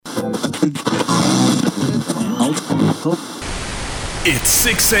It's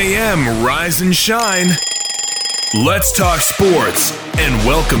 6 a.m. Rise and shine. Let's talk sports and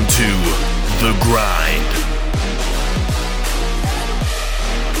welcome to The Grind.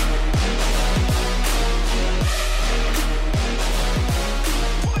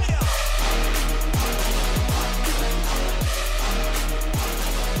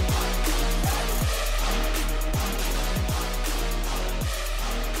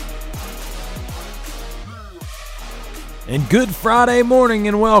 And good Friday morning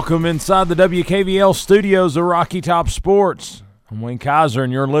and welcome inside the WKVL studios of Rocky Top Sports. I'm Wayne Kaiser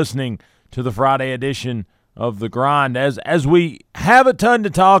and you're listening to the Friday edition of The Grind. As we have a ton to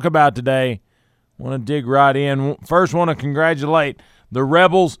talk about today, I want to dig right in. First, want to congratulate the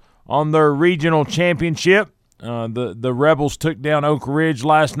Rebels on their regional championship. The Rebels took down Oak Ridge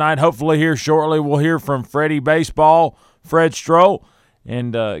last night. Hopefully here shortly we'll hear from Freddie Baseball, Fred Stroll,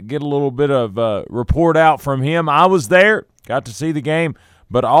 and get a little bit of report out from him. I was there, got to see the game,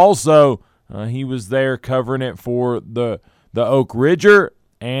 but also he was there covering it for the Oak Ridger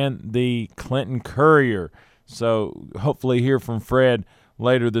and the Clinton Courier. So hopefully hear from Fred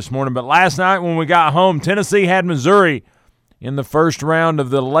later this morning. But last night when we got home, Tennessee had Missouri in the first round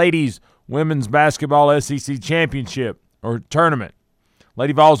of the Ladies Women's Basketball SEC Championship or Tournament.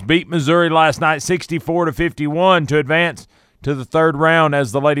 Lady Vols beat Missouri last night 64-51 to advance to the third round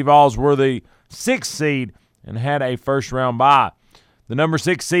as the Lady Vols were the 6th seed and had a first-round bye. The number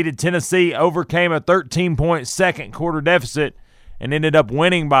 6 seeded Tennessee overcame a 13-point second quarter deficit and ended up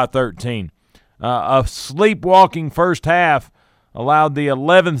winning by 13. A sleepwalking first half allowed the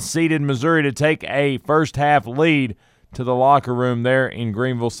 11th seeded Missouri to take a first-half lead to the locker room there in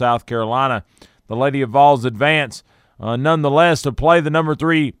Greenville, South Carolina. The Lady Vols advance nonetheless to play the number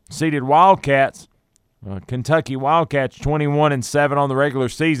 3 seeded Wildcats. Kentucky Wildcats 21-7 on the regular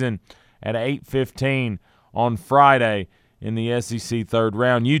season at 8:15 on Friday in the SEC third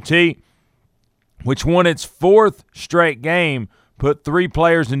round. UT, which won its 4th straight game, put 3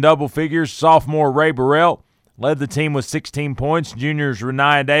 players in double figures. Sophomore Ray Burrell led the team with 16 points. Juniors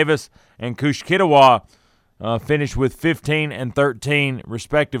Renia Davis and Kush Kitawa finished with 15 and 13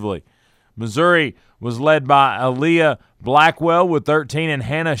 respectively. Missouri was led by Aaliyah Blackwell with 13 and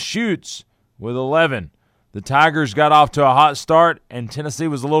Hannah Schutz with 11. The Tigers got off to a hot start, and Tennessee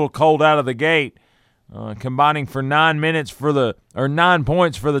was a little cold out of the gate, combining for 9 points for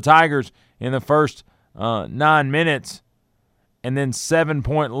the Tigers in the first 9 minutes, and then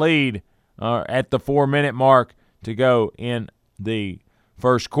 7-point lead at the 4-minute mark to go in the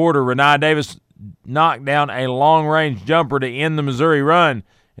first quarter. Renia Davis knocked down a long-range jumper to end the Missouri run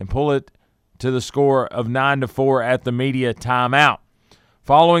and pull it to the score of 9-4 at the media timeout.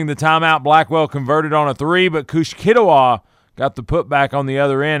 Following the timeout, Blackwell converted on a 3, but Kush Kitawa got the putback on the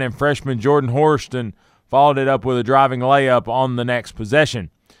other end, and freshman Jordan Horston followed it up with a driving layup on the next possession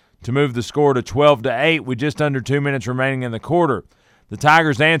to move the score to 12-8 with just under 2 minutes remaining in the quarter. The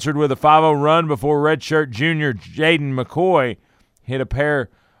Tigers answered with a 5-0 run before redshirt junior Jaden McCoy hit a pair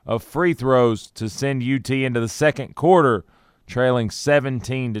of free throws to send UT into the second quarter, trailing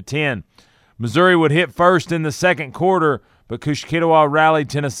 17-10. Missouri would hit first in the second quarter, but Kush Kitawa rallied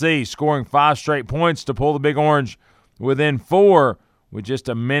Tennessee, scoring 5 straight points to pull the Big Orange within 4 with just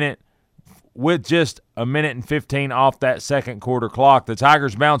a minute and 15 off that second quarter clock. The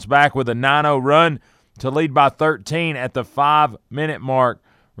Tigers bounced back with a 9-0 run to lead by 13 at the 5-minute mark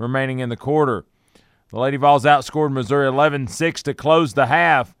remaining in the quarter. The Lady Vols outscored Missouri 11-6 to close the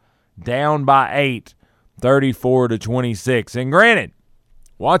half, down by 8, 34-26. And granted,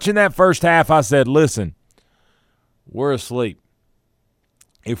 watching that first half, I said, listen, we're asleep.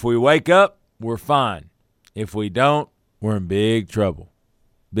 If we wake up, we're fine. If we don't, we're in big trouble.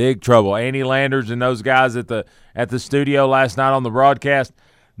 Big trouble. Andy Landers and those guys at the studio last night on the broadcast,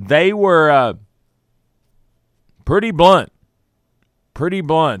 they were pretty blunt. Pretty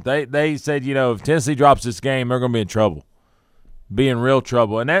blunt. They said, if Tennessee drops this game, they're going to be in trouble. Be in real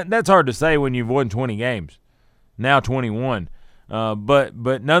trouble. And that's hard to say when you've won 20 games. Now 21. But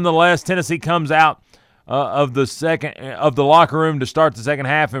nonetheless, Tennessee comes out of the locker room to start the second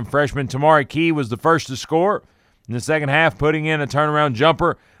half, and freshman Tamari Key was the first to score in the second half, putting in a turnaround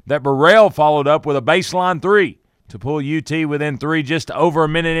jumper that Burrell followed up with a baseline 3 to pull UT within 3 just over a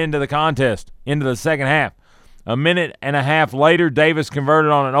minute into the second half. A minute and a half later, Davis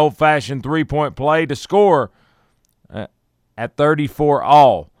converted on an old-fashioned 3-point play to score at 34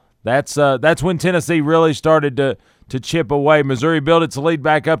 all. That's when Tennessee really started to chip away. Missouri built its lead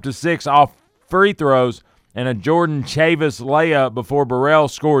back up to 6 off free throws and a Jordan Chavis layup before Burrell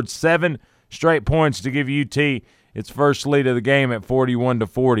scored 7 straight points to give UT its first lead of the game at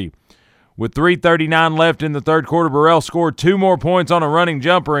 41-40. With 3:39 left in the third quarter, Burrell scored 2 more points on a running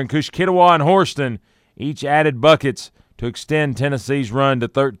jumper, and Kushkitawa and Horston each added buckets to extend Tennessee's run to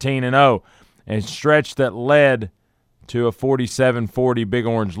 13-0, a stretch that led to a 47-40 Big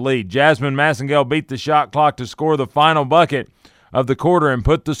Orange lead. Jasmine Massengale beat the shot clock to score the final bucket of the quarter and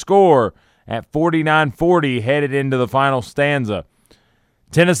put the score at 49-40 headed into the final stanza.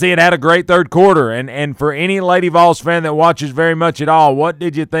 Tennessee had a great third quarter, and for any Lady Vols fan that watches very much at all, what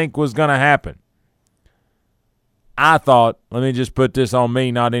did you think was going to happen? I thought, let me just put this on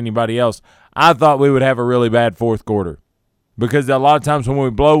me, not anybody else, I thought we would have a really bad fourth quarter, because a lot of times when we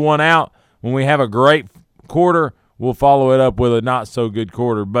blow one out, when we have a great quarter, we'll follow it up with a not-so-good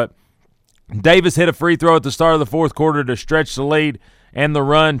quarter. But Davis hit a free throw at the start of the fourth quarter to stretch the lead and the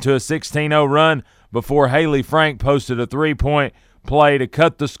run to a 16-0 run before Haley Frank posted a three-point play to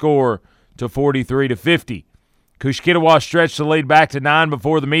cut the score to 43-50. Kushkitawa stretched the lead back to 9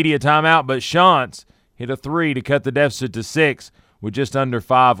 before the media timeout, but Shantz hit a three to cut the deficit to 6 with just under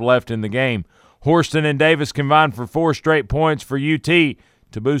 5 left in the game. Horston and Davis combined for 4 straight points for UT to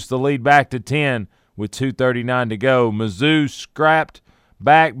boost the lead back to 10 with 2:39 to go. Mizzou scrapped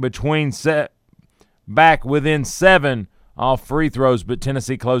back within 7 off free throws, but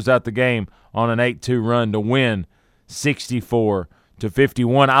Tennessee closed out the game on an 8-2 run to win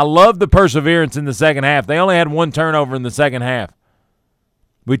 64-51. I love the perseverance in the second half. They only had 1 turnover in the second half.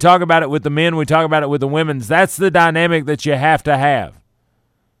 We talk about it with the men. We talk about it with the women's. That's the dynamic that you have to have.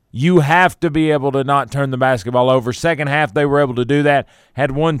 You have to be able to not turn the basketball over. Second half, they were able to do that.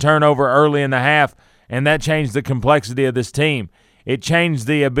 Had 1 turnover early in the half, and that changed the complexity of this team. It changed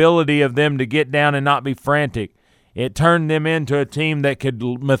the ability of them to get down and not be frantic. It turned them into a team that could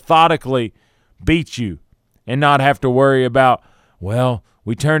methodically beat you and not have to worry about, well,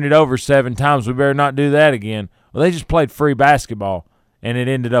 we turned it over 7 times. We better not do that again. Well, they just played free basketball, and it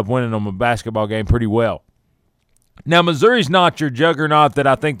ended up winning them a basketball game pretty well. Now, Missouri's not your juggernaut that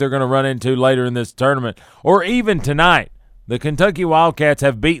I think they're going to run into later in this tournament or even tonight. The Kentucky Wildcats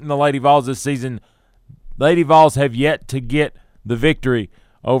have beaten the Lady Vols this season. Lady Vols have yet to get the victory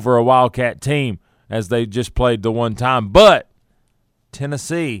over a Wildcat team as they just played the one time. But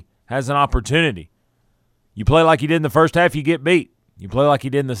Tennessee has an opportunity. You play like you did in the first half, you get beat. You play like you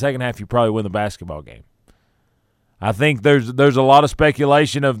did in the second half, you probably win the basketball game. I think there's a lot of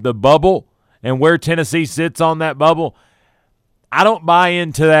speculation of the bubble and where Tennessee sits on that bubble. I don't buy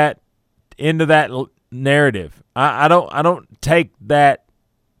into that narrative. I don't take that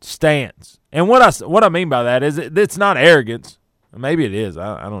stance. And what I mean by that is it's not arrogance. Maybe it is.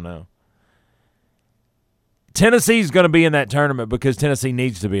 I don't know. Tennessee's going to be in that tournament because Tennessee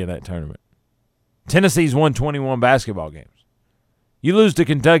needs to be in that tournament. Tennessee's won 21 basketball games. You lose to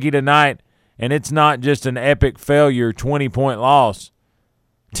Kentucky tonight, and it's not just an epic failure, 20-point loss.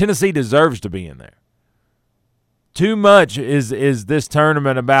 Tennessee deserves to be in there. Too much is this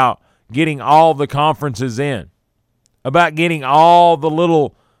tournament about getting all the conferences in, about getting all the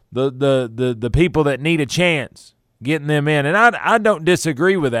little the people that need a chance, getting them in. And I don't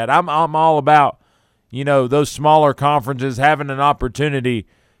disagree with that. I'm all about, those smaller conferences having an opportunity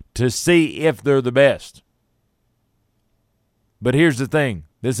to see if they're the best. But here's the thing.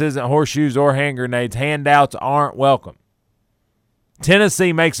 This isn't horseshoes or hand grenades. Handouts aren't welcome.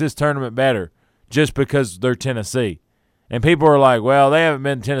 Tennessee makes this tournament better just because they're Tennessee. And people are like, well, they haven't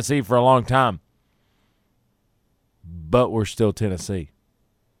been Tennessee for a long time. But we're still Tennessee.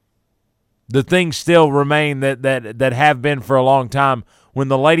 The things still remain that have been for a long time. When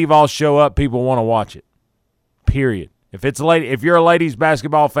the Lady Vols show up, people want to watch it. Period. If you're a ladies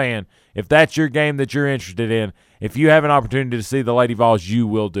basketball fan, if that's your game that you're interested in, if you have an opportunity to see the Lady Vols, you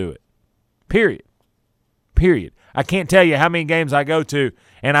will do it. Period. I can't tell you how many games I go to,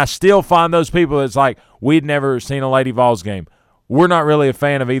 and I still find those people that's like, we'd never seen a Lady Vols game. We're not really a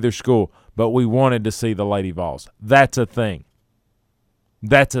fan of either school, but we wanted to see the Lady Vols. That's a thing.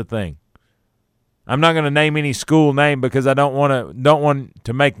 I'm not going to name any school name because I don't want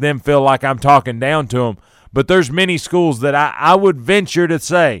to make them feel like I'm talking down to them. But there's many schools that I would venture to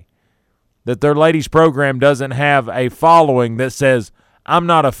say that their ladies program doesn't have a following that says, I'm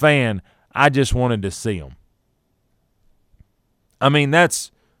not a fan, I just wanted to see them. I mean,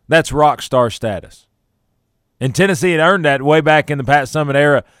 that's rock star status. And Tennessee had earned that way back in the Pat Summitt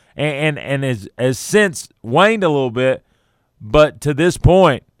era and has since waned a little bit. But to this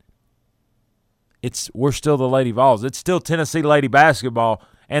point, we're still the Lady Vols. It's still Tennessee Lady basketball,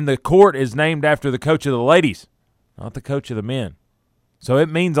 and the court is named after the coach of the ladies, not the coach of the men. So it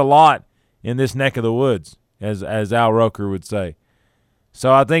means a lot in this neck of the woods, as Al Roker would say.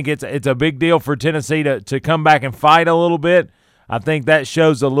 So I think it's a big deal for Tennessee to come back and fight a little bit. I think that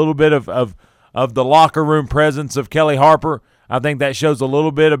shows a little bit of the locker room presence of Kelly Harper. I think that shows a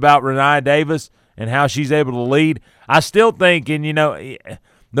little bit about Renee Davis and how she's able to lead. I still think, and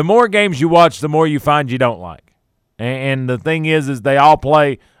the more games you watch, the more you find you don't like. And the thing is they all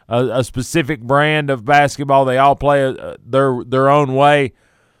play a specific brand of basketball. They all play their own way.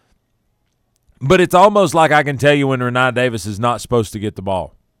 But it's almost like I can tell you when Renee Davis is not supposed to get the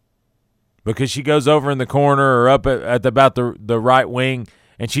ball, because she goes over in the corner or up at about the right wing,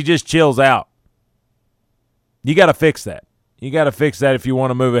 and she just chills out. You got to fix that. You got to fix that if you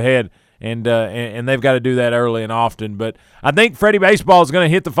want to move ahead, and they've got to do that early and often. But I think Freddie Baseball is going to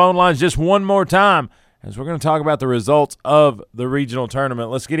hit the phone lines just one more time as we're going to talk about the results of the regional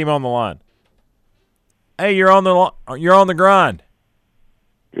tournament. Let's get him on the line. Hey, you're on the grind.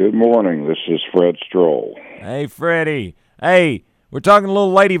 Good morning. This is Fred Stroll. Hey, Freddie. Hey, we're talking a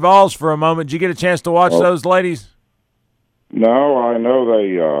little Lady Vols for a moment. Did you get a chance to watch those ladies? No, I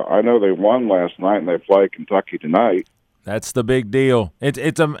know they won last night, and they play Kentucky tonight. That's the big deal.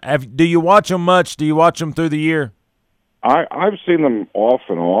 Do you watch them much? Do you watch them through the year? I've seen them off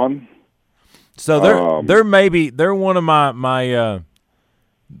and on. So they're one of my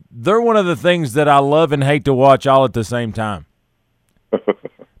they're one of the things that I love and hate to watch all at the same time.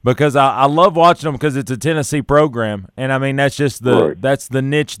 Because I love watching them because it's a Tennessee program, and I mean that's just that's the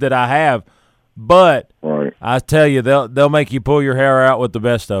niche that I have. But I tell you, they'll make you pull your hair out with the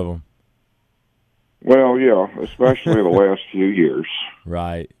best of them. Well, yeah, especially the last few years.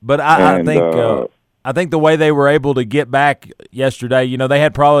 Right, but I think the way they were able to get back yesterday, they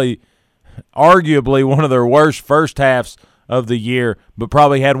had probably arguably one of their worst first halves of the year, but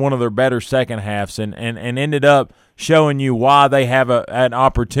probably had one of their better second halves, and ended up showing you why they have an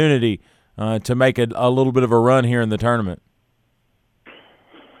opportunity to make a little bit of a run here in the tournament.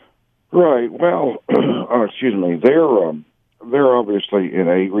 Right. Well, excuse me. They're obviously in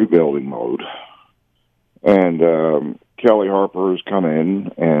a rebuilding mode, and Kelly Harper has come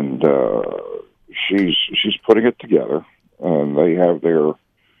in, and she's putting it together, and they have their,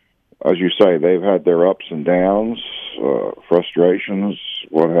 as you say, they've had their ups and downs, frustrations,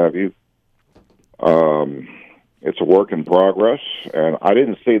 what have you. It's a work in progress, and I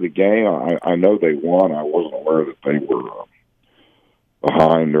didn't see the game. I know they won. I wasn't aware that they were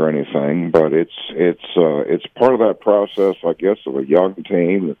behind or anything, but it's part of that process, I guess, of a young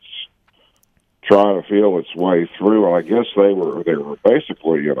team that's trying to feel its way through. And I guess they were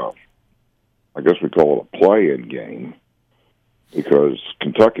basically, I guess we call it a play-in game, because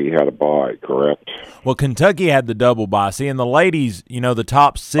Kentucky had a bye, correct? Well, Kentucky had the double bye. See, and the ladies, the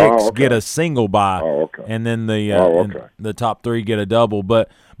top six get a single bye, and then the top three get a double. But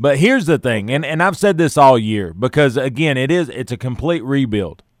here's the thing, and I've said this all year, because again, it's a complete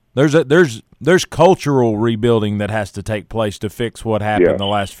rebuild. There's cultural rebuilding that has to take place to fix what happened the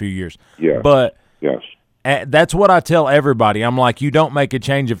last few years. Yeah. But that's what I tell everybody. I'm like, you don't make a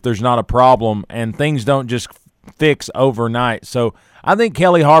change if there's not a problem, and things don't just fix overnight. So I think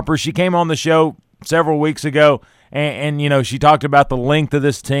Kelly Harper, she came on the show several weeks ago, and she talked about the length of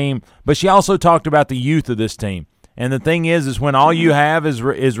this team, but she also talked about the youth of this team. And the thing is when all you have is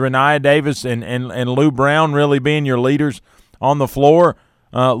Renee Davis and Lou Brown really being your leaders on the floor.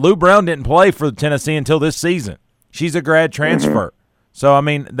 Lou Brown didn't play for Tennessee until this season. She's a grad transfer. So, I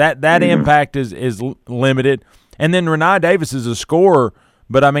mean, that impact is limited. And then Renee Davis is a scorer,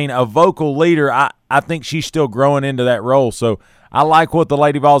 but, I mean, a vocal leader, I think she's still growing into that role. So I like what the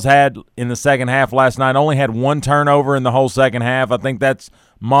Lady Vols had in the second half last night. Only had one turnover in the whole second half. I think that's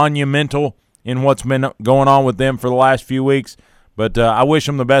monumental in what's been going on with them for the last few weeks. But I wish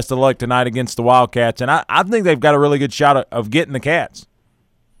them the best of luck tonight against the Wildcats. And I think they've got a really good shot of getting the Cats.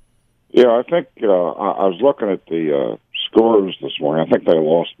 Yeah, I think I was looking at the scores this morning. I think they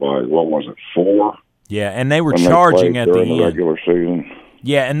lost by, 4? Yeah, and they were charging at the end. The regular season.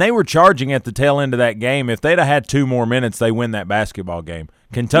 Yeah, and they were charging at the tail end of that game. If they'd have had 2 more minutes, they win that basketball game.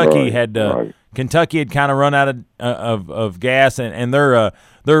 Kentucky had kind of run out of gas, and their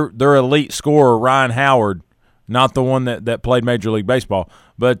elite scorer Ryan Howard, not the one that played Major League Baseball,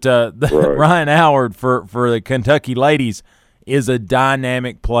 but Ryan Howard for the Kentucky ladies is a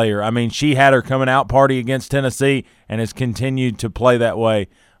dynamic player. I mean, she had her coming out party against Tennessee and has continued to play that way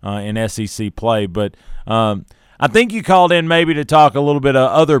in SEC play. But I think you called in maybe to talk a little bit of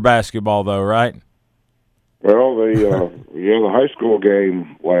other basketball, though, right? Well, the high school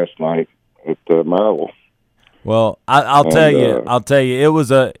game last night at Maryville. Well, I'll tell you, it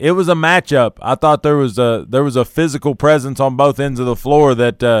was a matchup. I thought there was a physical presence on both ends of the floor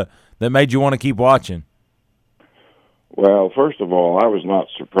that made you want to keep watching. Well, first of all, I was not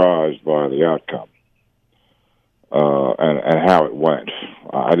surprised by the outcome. and how it went.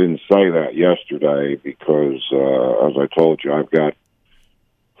 I didn't say that yesterday because, as I told you, I've got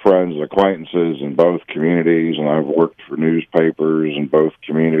friends and acquaintances in both communities, and I've worked for newspapers in both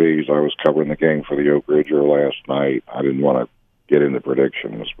communities. I was covering the game for the Oak Ridger last night. I didn't want to get into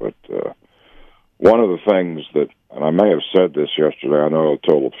predictions, but one of the things that, and I may have said this yesterday, I know I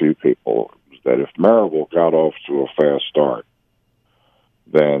told a few people, is that if Maryville got off to a fast start,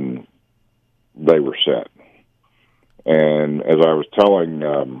 then they were set. And as I was telling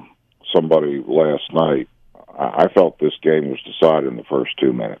somebody last night, I felt this game was decided in the first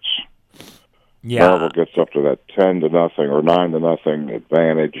 2 minutes. Yeah. Maryville gets up to that 10-0 or 9-0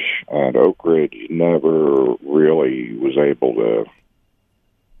 advantage, and Oak Ridge never really was able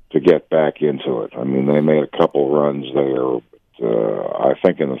to get back into it. I mean, they made a couple runs there. But, I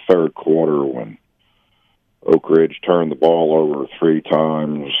think in the third quarter when Oak Ridge turned the ball over 3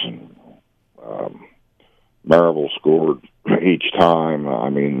 times, and Maryville scored each time. I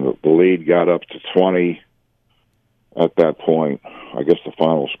mean, the lead got up to 20 at that point. I guess the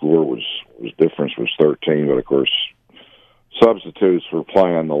final score was difference was 13, but of course, substitutes were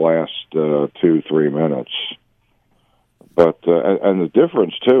playing the last 2-3 minutes. But and the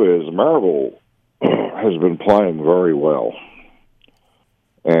difference too is Maryville has been playing very well,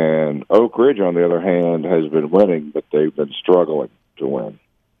 and Oak Ridge, on the other hand, has been winning, but they've been struggling to win.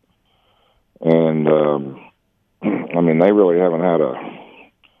 And I mean, they really haven't had a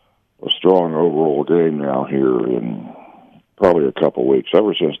strong overall game now here in probably a couple weeks,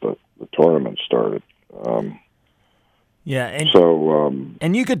 ever since the tournament started. Yeah, and so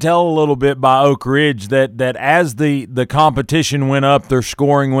and you could tell a little bit by Oak Ridge that as the competition went up, their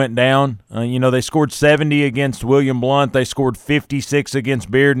scoring went down. They scored 70 against William Blount, they scored 56 against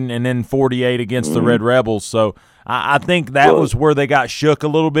Bearden, and then 48 against the Red Rebels. So I think that was where they got shook a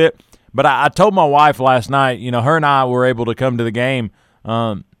little bit. But I told my wife last night, her and I were able to come to the game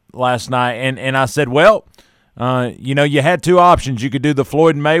last night, and I said, well, you had 2 options. You could do the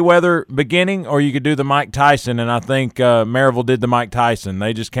Floyd Mayweather beginning, or you could do the Mike Tyson, and I think Maryville did the Mike Tyson.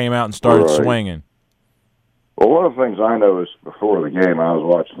 They just came out and started swinging. Well, one of the things I noticed before the game, I was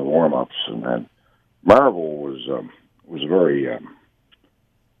watching the warm-ups, and Maryville was very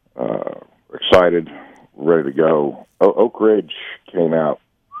excited, ready to go. Oak Ridge came out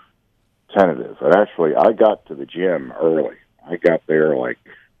tentative. And actually, I got to the gym early. I got there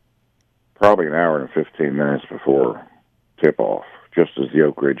probably an hour and 15 minutes before tip-off, just as the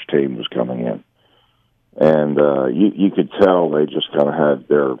Oak Ridge team was coming in. And you could tell they just kind of had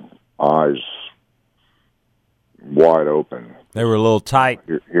their eyes wide open. They were a little tight.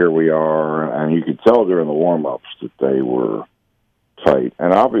 Here we are. And you could tell during the warm-ups that they were tight.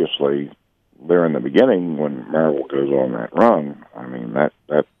 And obviously, there in the beginning, when Maryville goes on that run, I mean, that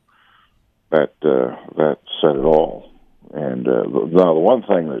said it all. And the one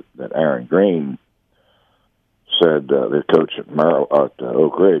thing that Aaron Green said, the coach at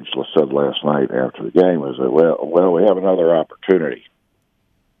Oak Ridge said last night after the game, was that well, we have another opportunity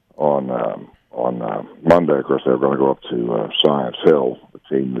on Monday. Of course, they're going to go up to Science Hill, a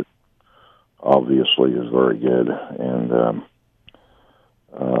team that obviously is very good, and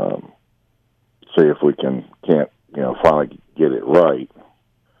see if we can't finally get it right.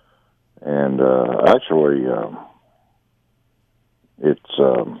 And actually,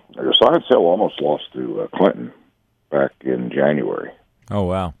 Science Hill almost lost to Clinton back in January. Oh,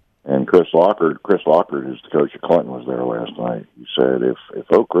 wow. And Chris Lockard, who's the coach of Clinton, was there last night. He said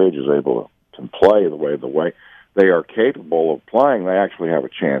if Oak Ridge is able to play the way they are capable of playing, they actually have a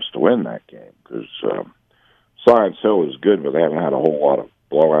chance to win that game. Because Science Hill is good, but they haven't had a whole lot of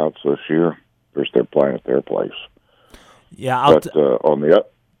blowouts this year. Of course, they're playing at their place. Yeah, on the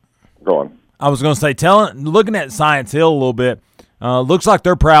up. Go on. I was going to say, looking at Science Hill a little bit, looks like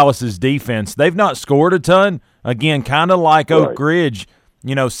their prowess is defense. They've not scored a ton. Again, kind of like Oak Ridge,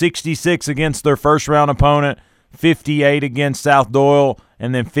 66 against their first-round opponent, 58 against South Doyle,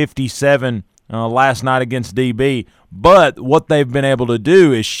 and then 57 last night against DB. But what they've been able to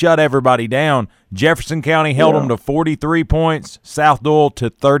do is shut everybody down. Jefferson County held them to 43 points, South Doyle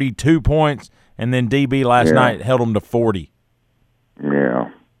to 32 points, and then DB last night held them to 40. Yeah.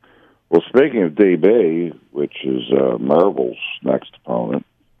 Well, speaking of DB, which is Maryville's next opponent,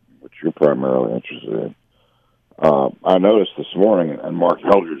 which you're primarily interested in, I noticed this morning, and Mark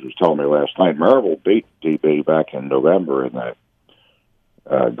Heldridge was telling me last night, Maryville beat DB back in November in that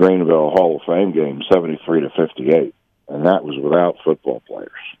Greenville Hall of Fame game, 73-58, and that was without football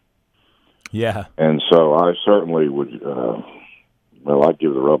players. Yeah. And so I certainly would, I'd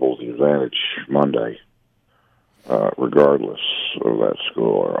give the Rebels the advantage Monday. regardless of that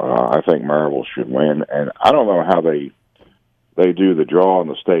score. I think Maryville should win, and I don't know how they do the draw in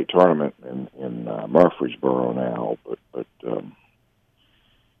the state tournament in Murfreesboro now, but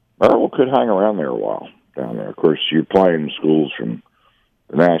Maryville could hang around there a while down there. Of course, you're playing schools from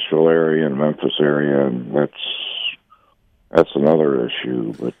the Nashville area and Memphis area, and that's another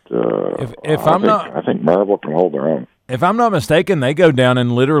issue. But I think Maryville can hold their own. If I'm not mistaken, they go down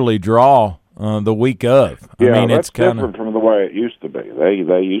and literally draw the week of. I mean, that's it's kinda different from the way it used to be.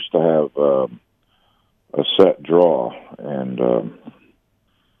 They used to have a set draw, and I'm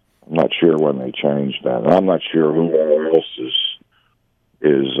not sure when they changed that. And I'm not sure who else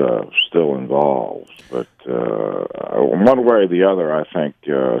is still involved. But one way or the other, I think,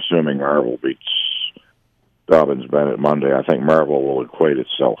 assuming Maryville beats Dobbins-Bennett Monday, I think Maryville will equate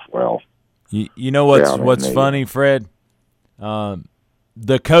itself well. You know what's funny, Fred?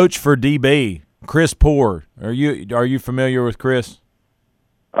 The coach for DB, Chris Poore. Are you familiar with Chris?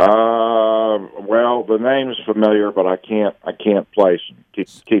 Well, the name's familiar, but I can't place him.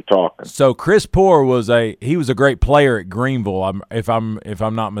 Keep talking. So Chris Poore was a great player at Greenville, if I'm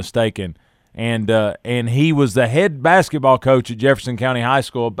not mistaken, and he was the head basketball coach at Jefferson County High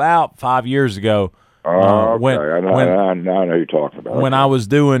School about 5 years ago. Okay. I know who you're talking about. When I was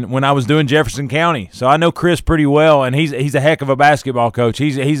doing Jefferson County, so I know Chris pretty well, and he's a heck of a basketball coach.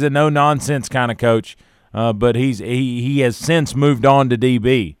 He's a no nonsense kind of coach, but he has since moved on to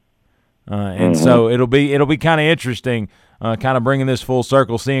DB, and so it'll be kind of interesting, kind of bringing this full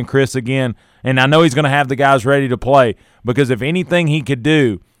circle, seeing Chris again. And I know he's going to have the guys ready to play, because if anything he could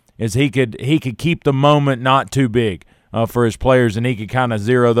do is he could keep the moment not too big for his players, and he could kind of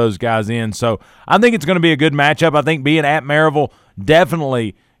zero those guys in. So I think it's going to be a good matchup. I think being at Maryville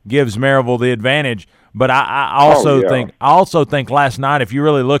definitely gives Maryville the advantage. But I also think last night, if you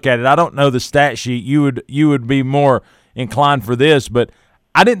really look at it, I don't know the stat sheet. You would be more inclined for this, but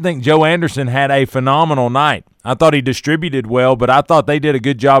I didn't think Joe Anderson had a phenomenal night. I thought he distributed well, but I thought they did a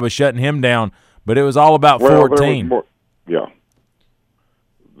good job of shutting him down. But it was all about 14.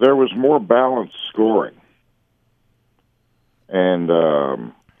 There was more balanced scoring. And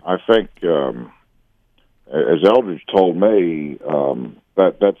I think, as Eldridge told me,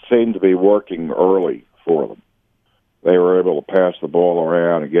 that seemed to be working early for them. They were able to pass the ball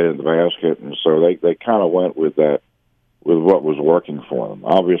around and get in the basket, and so they kind of went with that, with what was working for them.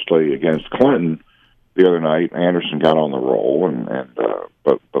 Obviously, against Clinton the other night, Anderson got on the roll,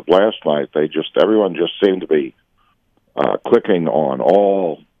 but last night everyone just seemed to be clicking on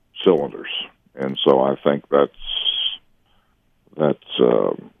all cylinders, and so I think that's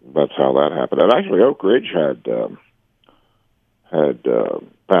how that happened. And actually, Oak Ridge had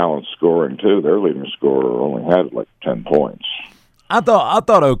balanced scoring too. Their leading scorer only had like 10 points. I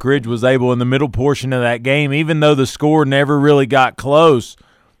thought Oak Ridge was able in the middle portion of that game, even though the score never really got close.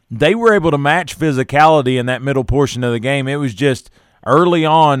 They were able to match physicality in that middle portion of the game. It was just early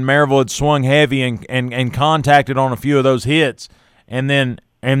on, Maryville had swung heavy and contacted on a few of those hits, and then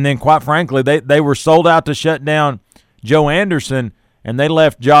quite frankly, they were sold out to shut down Joe Anderson, and they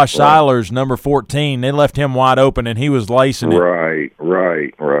left Josh Seilers, number 14. They left him wide open, and he was lacing it. Right.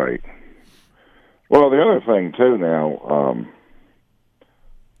 Well, the other thing, too, now,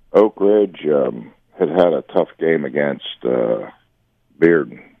 Oak Ridge had a tough game against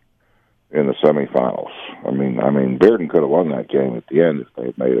Bearden in the semifinals. I mean, Bearden could have won that game at the end if they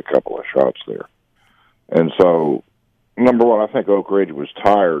had made a couple of shots there. And so, number one, I think Oak Ridge was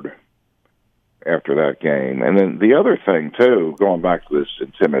tired after that game. And then the other thing, too, going back to this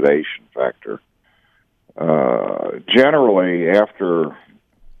intimidation factor, generally after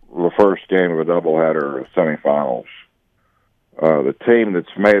the first game of a doubleheader, semifinals, the team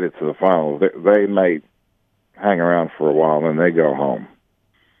that's made it to the finals, they may hang around for a while, and then they go home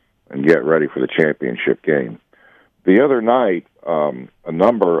and get ready for the championship game. The other night, a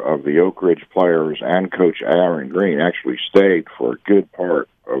number of the Oak Ridge players and Coach Aaron Green actually stayed for a good part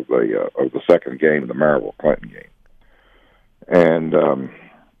of the second game, the Maryville Clinton game, and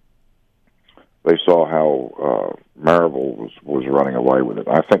they saw how Maryville was running away with it.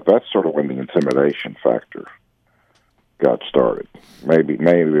 I think that's sort of when the intimidation factor got started. Maybe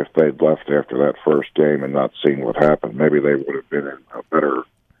if they'd left after that first game and not seen what happened, maybe they would have been in a better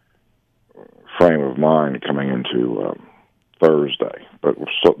frame of mind coming into Thursday. But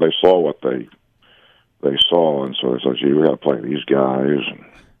so they saw what they saw, and so they said, "Gee, we got to play these guys. And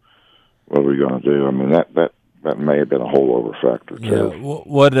what are we going to do?" I mean, that may have been a holdover factor too. Yeah,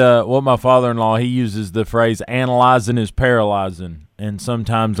 what my father-in-law, he uses the phrase "analyzing is paralyzing," and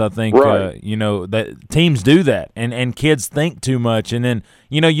sometimes I think that teams do that, and kids think too much, and then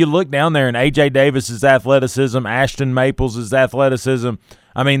you look down there and A.J. Davis's athleticism, Ashton Maples' athleticism.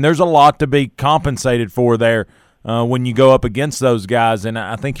 I mean, there's a lot to be compensated for there when you go up against those guys, and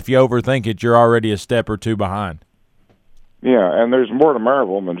I think if you overthink it, you're already a step or two behind. Yeah, and there's more to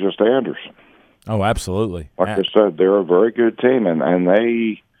Maryville than just Anderson. Oh, absolutely. Like I said, they're a very good team, and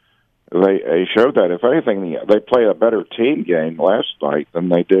they showed that. If anything, they played a better team game last night than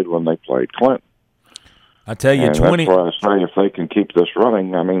they did when they played Clinton. I tell you, and that's why I say if they can keep this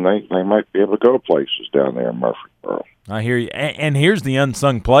running, I mean, they might be able to go places down there in Murfreesboro. I hear you. And here's the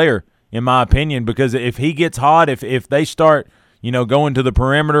unsung player, in my opinion, because if he gets hot, if they start going to the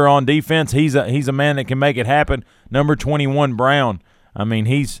perimeter on defense, he's a man that can make it happen. Number 21, Brown. I mean,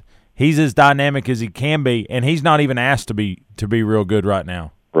 he's as dynamic as he can be, and he's not even asked to be real good right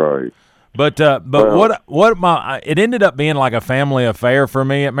now. Right. But it ended up being like a family affair for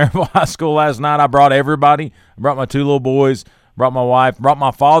me at Maryville High School last night. I brought everybody. I brought my 2 little boys, brought my wife, brought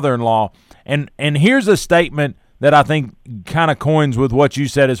my father-in-law. And here's a statement that I think kind of coins with what you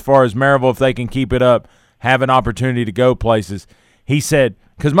said as far as Maryville, if they can keep it up, have an opportunity to go places. He said,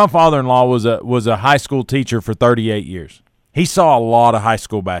 because my father-in-law was a high school teacher for 38 years. He saw a lot of high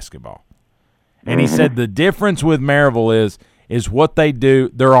school basketball. And he said the difference with Maryville is what they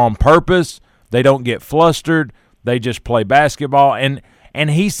do. They're on purpose. They don't get flustered. They just play basketball. And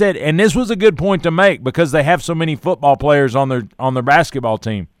he said, and this was a good point to make because they have so many football players on their basketball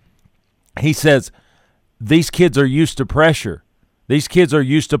team. He says, these kids are used to pressure. These kids are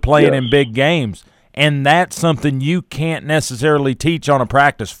used to playing in big games. And that's something you can't necessarily teach on a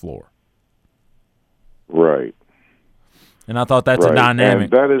practice floor. Right. And I thought that's a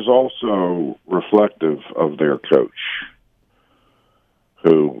dynamic. And that is also reflective of their coach,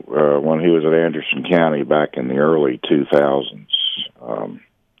 who, when he was at Anderson County back in the early 2000s,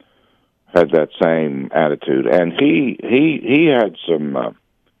 had that same attitude. And he had some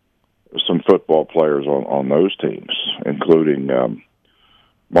football players on those teams, including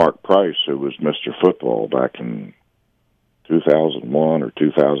Mark Price, who was Mr. Football back in 2001 or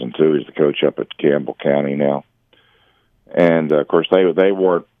 2002. He's the coach up at Campbell County now. And, of course, they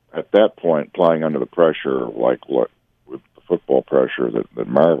weren't, at that point, playing under the pressure like what with the football pressure that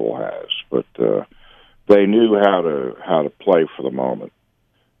Maryville has. But they knew how to play for the moment.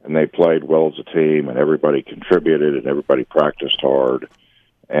 And they played well as a team, and everybody contributed, and everybody practiced hard.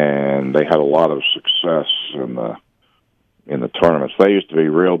 And they had a lot of success in the tournaments. They used to be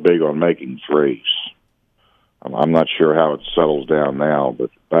real big on making threes. I'm not sure how it settles down now,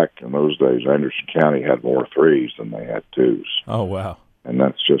 but back in those days, Anderson County had more threes than they had twos. Oh, wow. And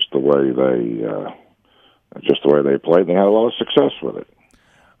that's just the way they played. They had a lot of success with it.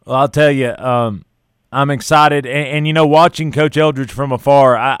 Well, I'll tell you, I'm excited. And watching Coach Eldridge from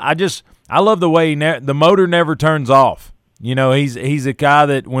afar, I love the way the motor never turns off. He's a guy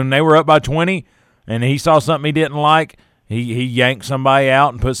that when they were up by 20 and he saw something he didn't like, he yanked somebody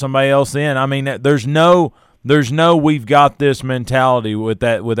out and put somebody else in. I mean, there's no we've got this mentality with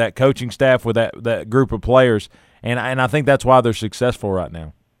that coaching staff, with that group of players, and I think that's why they're successful right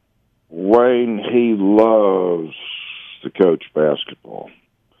now. Wayne, he loves to coach basketball,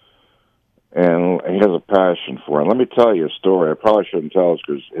 and he has a passion for it. Let me tell you a story. I probably shouldn't tell this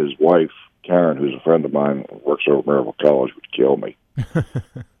because his wife, Karen, who's a friend of mine, works over at Maryville College, would kill me.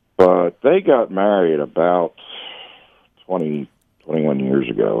 But they got married about 21 years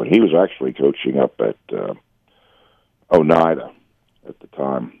ago, and he was actually coaching up at Oneida at the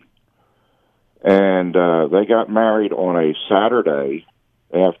time. And they got married on a Saturday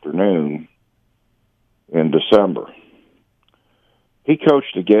afternoon in December. He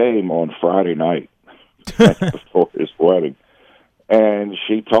coached a game on Friday night before his wedding. And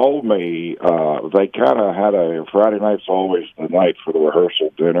she told me they kind of had a Friday night's always the night for the rehearsal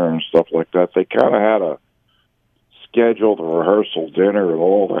dinner and stuff like that. They kind of had a scheduled rehearsal dinner and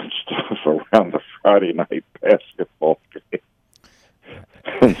all that stuff around the Friday night basketball game.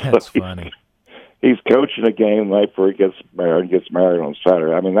 That's funny. He's coaching a game night before he gets married on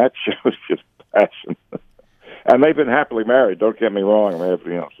Saturday. I mean, that shows his passion. And they've been happily married. Don't get me wrong. They have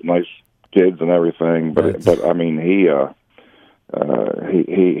some nice kids and everything. But I mean, he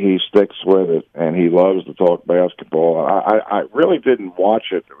sticks with it, and he loves to talk basketball. I really didn't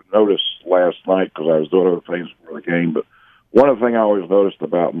notice last night because I was doing other things for the game, but one of the things I always noticed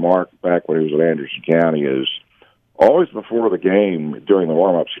about Mark back when he was at Anderson County is always before the game, during the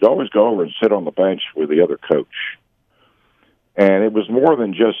warm-ups, he'd always go over and sit on the bench with the other coach. And it was more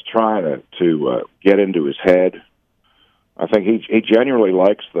than just trying to get into his head. I think he genuinely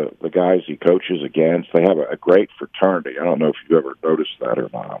likes the guys he coaches against. They have a great fraternity. I don't know if you've ever noticed that or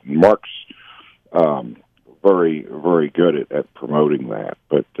not. Mark's very, very good at promoting that.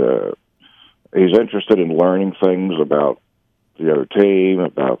 But he's interested in learning things about the other team,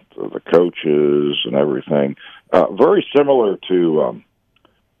 about the coaches and everything. Very similar to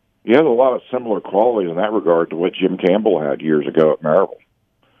he has a lot of similar qualities in that regard to what Jim Campbell had years ago at Maryville.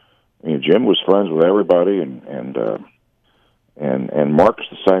 I mean, Jim was friends with everybody, and Mark's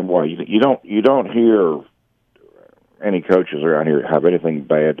the same way. You don't hear any coaches around here have anything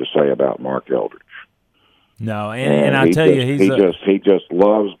bad to say about Mark Eldridge. No, and I tell you, he just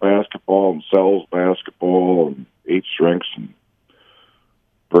loves basketball and sells basketball and eats, drinks, and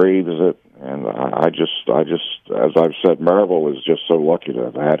breathes it. And I just, as I've said, Maryville is just so lucky to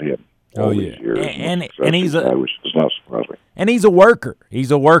have had him all these years. And he's which does not surprise me. And he's a worker.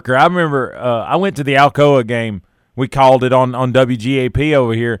 I remember I went to the Alcoa game. We called it on WGAP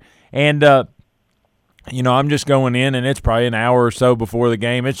over here, and I'm just going in, and it's probably an hour or so before the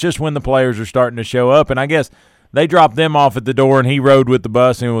game. It's just when the players are starting to show up, and I guess they dropped them off at the door, and he rode with the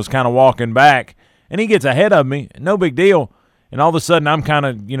bus and was kind of walking back, and he gets ahead of me. No big deal. And all of a sudden, I'm kind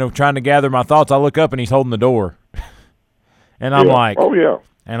of, trying to gather my thoughts. I look up, and he's holding the door. And I'm like, oh, yeah.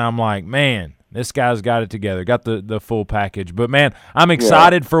 And I'm like, man, this guy's got it together, got the full package. But, man, I'm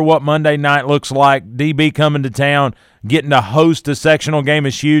excited for what Monday night looks like. DB coming to town, getting to host a sectional game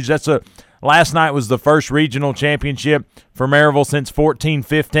is huge. Last night was the first regional championship for Maryville since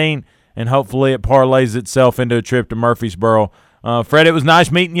 14-15, and hopefully it parlays itself into a trip to Murfreesboro. Fred, it was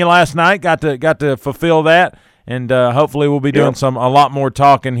nice meeting you last night. Got to fulfill that. And hopefully we'll be doing a lot more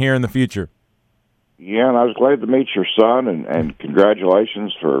talking here in the future. Yeah, and I was glad to meet your son, and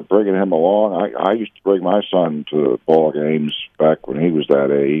congratulations for bringing him along. I used to bring my son to ball games back when he was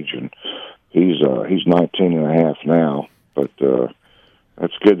that age, and he's 19 and a half now. But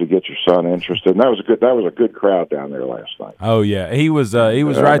that's good to get your son interested. And that was a good crowd down there last night. Oh yeah, he was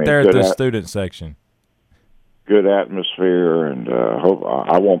right there at the student section. Good atmosphere, and hope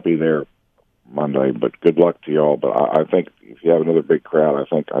I won't be there Monday, but good luck to y'all. But I think if you have another big crowd, I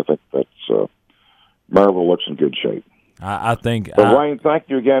think that's Maryville looks in good shape. I think. So Wayne, thank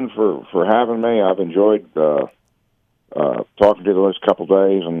you again for having me. I've enjoyed talking to you the last couple of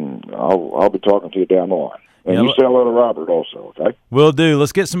days, and I'll be talking to you down the line. And you say hello to Robert also, okay? Will do.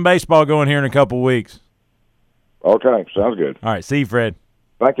 Let's get some baseball going here in a couple of weeks. Okay, sounds good. All right, see you, Fred.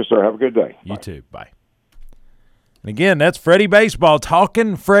 Thank you, sir. Have a good day. You too. Bye. And again, that's Freddie Baseball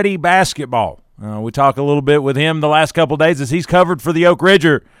talking Freddie basketball. We talked a little bit with him the last couple of days as he's covered for the Oak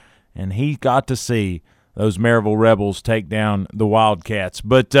Ridger, and he got to see those Maryville Rebels take down the Wildcats.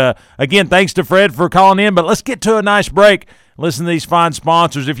 But, again, thanks to Fred for calling in. But let's get to a nice break. Listen to these fine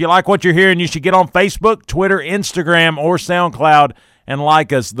sponsors. If you like what you're hearing, you should get on Facebook, Twitter, Instagram, or SoundCloud and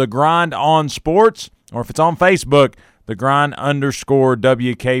like us, The Grind on Sports. Or if it's on Facebook, The Grind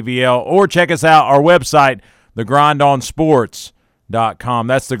 _WKVL. Or check us out, our website, thegrindonsports.com.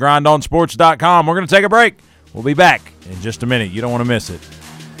 That's thegrindonsports.com. We're going to take a break. We'll be back in just a minute. You don't want to miss it.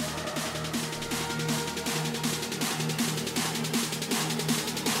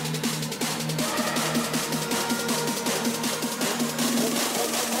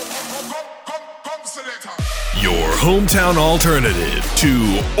 Your hometown alternative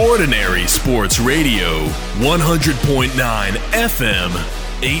to ordinary sports radio, 100.9 FM,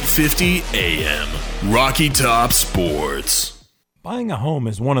 850 AM. Rocky Top Sports. Buying a home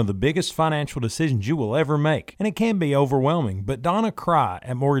is one of the biggest financial decisions you will ever make, and it can be overwhelming, but Donna Cry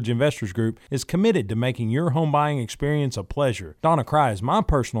at Mortgage Investors Group is committed to making your home buying experience a pleasure. Donna Cry is my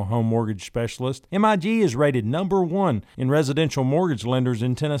personal home mortgage specialist. MIG is rated #1 in residential mortgage lenders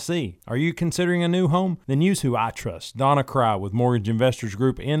in Tennessee. Are you considering a new home? Then use who I trust, Donna Cry with Mortgage Investors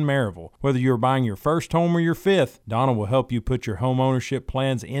Group in Maryville. Whether you're buying your first home or your fifth, Donna will help you put your home ownership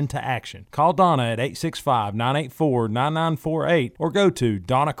plans into action. Call Donna at 865-984-9948 or go to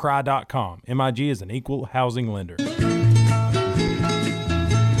donnacry.com. MIG is an equal housing lender.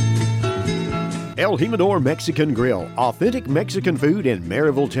 El Jimador Mexican Grill, authentic Mexican food in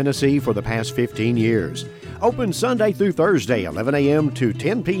Maryville, Tennessee for the past 15 years. Open Sunday through Thursday, 11 a.m. to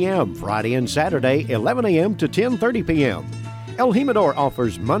 10 p.m., Friday and Saturday, 11 a.m. to 10:30 p.m. El Jimador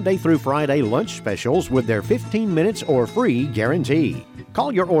offers Monday through Friday lunch specials with their 15 minutes or free guarantee.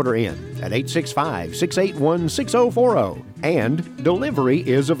 Call your order in at 865-681-6040. and delivery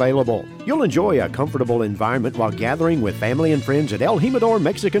is available. You'll enjoy a comfortable environment while gathering with family and friends at El Jimador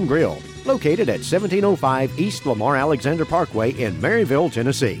Mexican Grill, located at 1705 East Lamar Alexander Parkway in Maryville,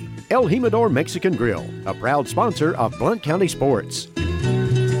 Tennessee. El Jimador Mexican Grill, a proud sponsor of Blount County Sports.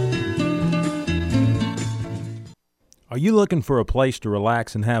 Are you looking for a place to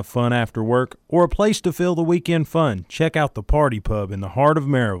relax and have fun after work, or a place to fill the weekend fun? Check out the Party Pub in the heart of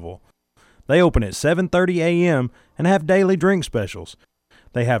Maryville. They open at 7:30 a.m. and have daily drink specials.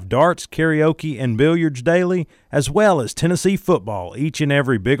 They have darts, karaoke, and billiards daily, as well as Tennessee football each and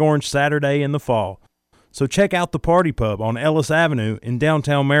every Big Orange Saturday in the fall. So check out the Party Pub on Ellis Avenue in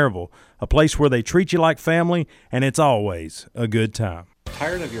downtown Maryville, a place where they treat you like family, and it's always a good time.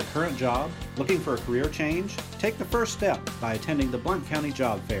 Tired of your current job? Looking for a career change? Take the first step by attending the Blount County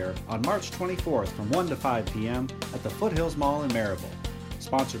Job Fair on March 24th from 1 to 5 p.m. at the Foothills Mall in Maryville.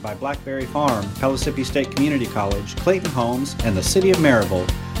 Sponsored by Blackberry Farm, Pellissippi State Community College, Clayton Homes, and the City of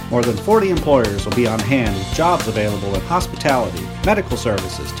Maryville, more than 40 employers will be on hand with jobs available in hospitality, medical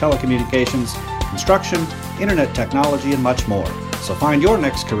services, telecommunications, construction, internet technology, and much more. So find your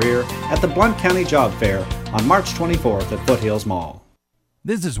next career at the Blount County Job Fair on March 24th at Foothills Mall.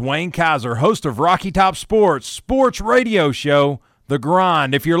 This is Wayne Kaiser, host of Rocky Top Sports, sports radio show, The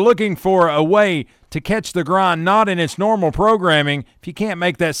Grind. If you're looking for a way to catch The Grind not in its normal programming, if you can't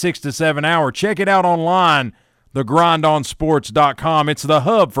make that 6 to 7 hour, check it out online, thegrindonsports.com. It's the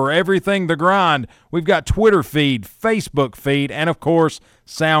hub for everything The Grind. We've got Twitter feed, Facebook feed, and, of course,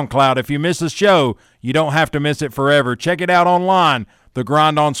 SoundCloud. If you miss a show, you don't have to miss it forever. Check it out online,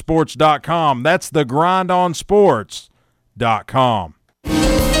 thegrindonsports.com. That's thegrindonsports.com.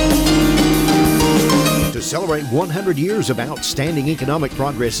 To celebrate 100 years of outstanding economic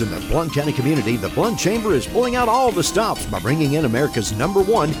progress in the Blount County community, the Blount Chamber is pulling out all the stops by bringing in America's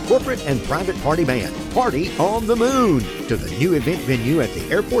 #1 corporate and private party band, Party on the Moon, to the new event venue at the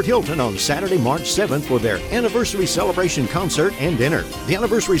Airport Hilton on Saturday, March 7th for their anniversary celebration concert and dinner. The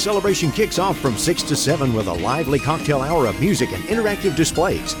anniversary celebration kicks off from 6 to 7 with a lively cocktail hour of music and interactive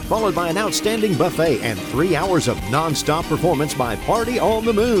displays, followed by an outstanding buffet and 3 hours of non-stop performance by Party on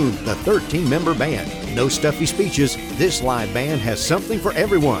the Moon, the 13-member band. No stuffy speeches, this live band has something for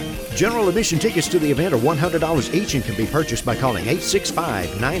everyone. General admission tickets to the event are $100 each and can be purchased by calling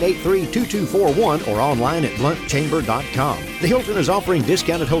 865-983-2241 or online at bluntchamber.com. The Hilton is offering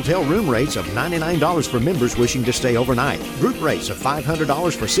discounted hotel room rates of $99 for members wishing to stay overnight, group rates of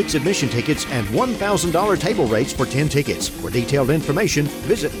 $500 for 6 admission tickets, and $1,000 table rates for 10 tickets. For detailed information,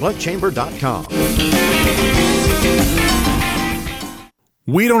 visit bluntchamber.com.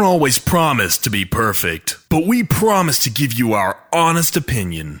 We don't always promise to be perfect, but we promise to give you our honest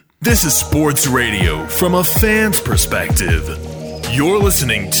opinion. This is sports radio from a fan's perspective. You're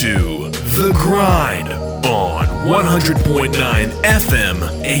listening to The Grind on 100.9 FM,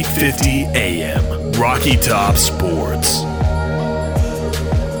 850 AM, Rocky Top Sports.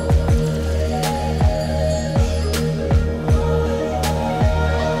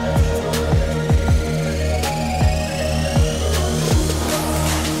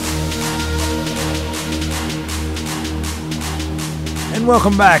 And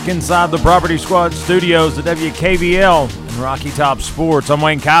welcome back inside the Property Squad studios at WKVL and Rocky Top Sports. I'm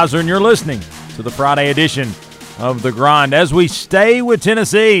Wayne Kaiser, and you're listening to the Friday edition of The Grind. As we stay with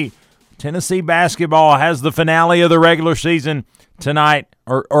Tennessee, Tennessee basketball has the finale of the regular season tonight,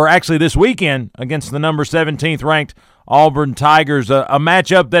 or actually this weekend, against the number 17th ranked Auburn Tigers. A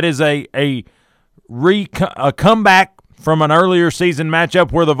matchup that is a comeback from an earlier season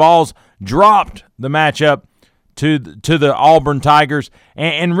matchup where the Vols dropped the matchup to the Auburn Tigers,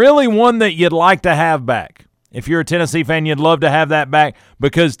 and really one that you'd like to have back. If you're a Tennessee fan, you'd love to have that back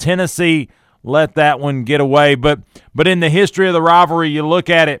because Tennessee let that one get away. But in the history of the rivalry, you look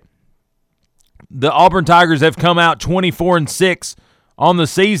at it, the Auburn Tigers have come out 24-6 on the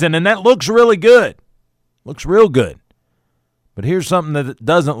season, and that looks really good. Looks real good. But here's something that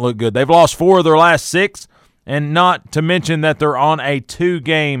doesn't look good. They've lost 4 of their last 6, and not to mention that they're on a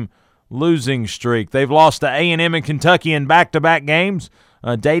 2-game losing streak. They've lost to A&M and Kentucky in back-to-back games,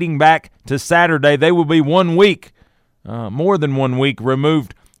 dating back to Saturday. They will be 1 week, more than 1 week,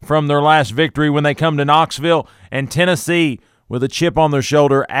 removed from their last victory when they come to Knoxville. And Tennessee with a chip on their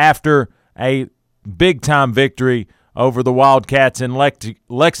shoulder after a big-time victory over the Wildcats in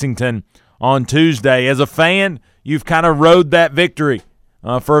Lexington on Tuesday. As a fan, you've kind of rode that victory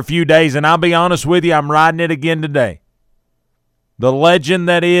for a few days, and I'll be honest with you, I'm riding it again today. The legend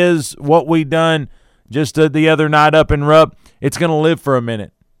that is what we done just the other night up in Rupp, it's going to live for a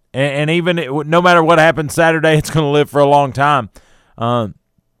minute. And even no matter what happens Saturday, it's going to live for a long time. I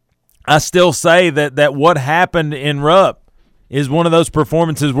still say that what happened in Rupp is one of those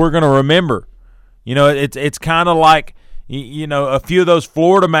performances we're going to remember. You know, it's kind of like, you know, a few of those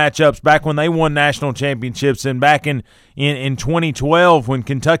Florida matchups back when they won national championships, and back in 2012 when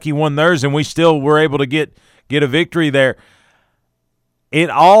Kentucky won theirs and we still were able to get a victory there. It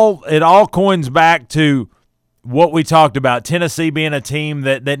all coins back to what we talked about, Tennessee being a team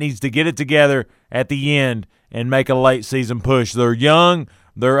that needs to get it together at the end and make a late season push. They're young,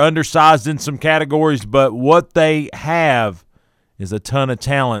 they're undersized in some categories, but what they have is a ton of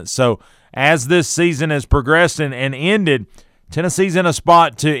talent. So as this season has progressed and ended, Tennessee's in a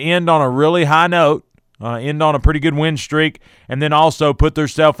spot to end on a really high note, end on a pretty good win streak, and then also put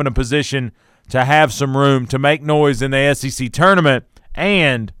themselves in a position to have some room to make noise in the SEC tournament,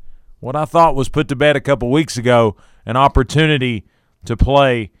 and what I thought was put to bed a couple weeks ago, an opportunity to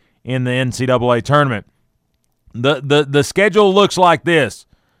play in the NCAA tournament. The schedule looks like this.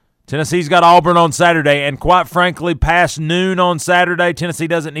 Tennessee's got Auburn on Saturday, and quite frankly, past noon on Saturday, Tennessee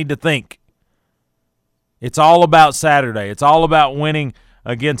doesn't need to think. It's all about Saturday. It's all about winning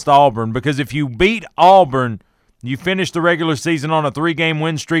against Auburn, because if you beat Auburn, you finish the regular season on a 3-game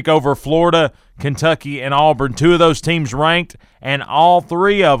win streak over Florida, Kentucky, and Auburn. 2 of those teams ranked, and all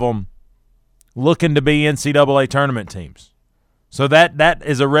 3 of them looking to be NCAA tournament teams. So that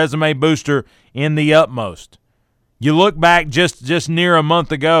is a resume booster in the utmost. You look back just near a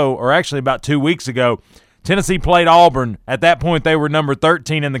month ago, or actually about 2 weeks ago, Tennessee played Auburn. At that point, they were number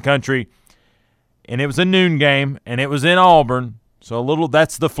 13 in the country, and it was a noon game, and it was in Auburn. So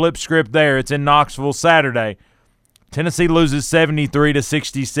that's the flip script there. It's in Knoxville Saturday. Tennessee loses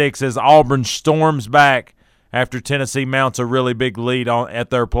 73-66 as Auburn storms back after Tennessee mounts a really big lead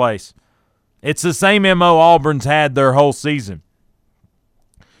at their place. It's the same MO Auburn's had their whole season.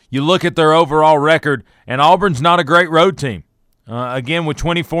 You look at their overall record, and Auburn's not a great road team. Again, with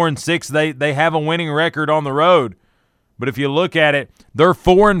 24-6, they have a winning record on the road. But if you look at it, they're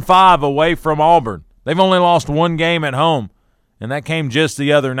 4-5 away from Auburn. They've only lost 1 game at home, and that came just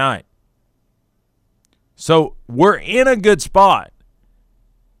the other night. So we're in a good spot.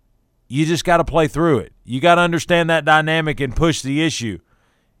 You just got to play through it. You got to understand that dynamic and push the issue.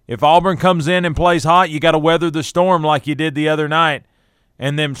 If Auburn comes in and plays hot, you got to weather the storm like you did the other night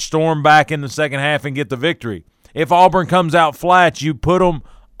and then storm back in the second half and get the victory. If Auburn comes out flat, you put them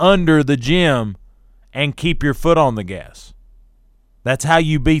under the gym and keep your foot on the gas. That's how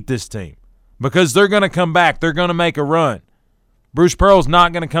you beat this team, because they're going to come back. They're going to make a run. Bruce Pearl's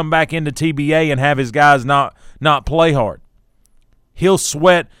not going to come back into TBA and have his guys not play hard. He'll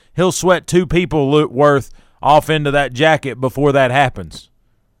sweat 2 people worth off into that jacket before that happens.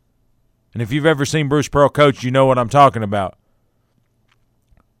 And if you've ever seen Bruce Pearl coach, you know what I'm talking about.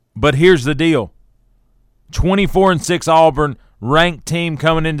 But here's the deal. 24-6 Auburn, ranked team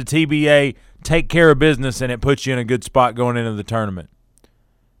coming into TBA, take care of business, and it puts you in a good spot going into the tournament.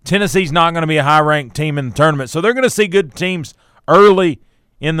 Tennessee's not going to be a high-ranked team in the tournament, so they're going to see good teams early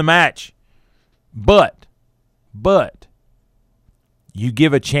in the match. But you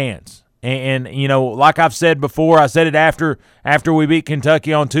give a chance. And you know, like I've said before, I said it after we beat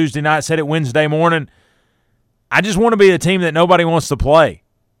Kentucky on Tuesday night, said it Wednesday morning, I just want to be a team that nobody wants to play.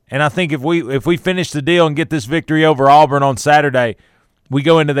 And I think if we finish the deal and get this victory over Auburn on Saturday, we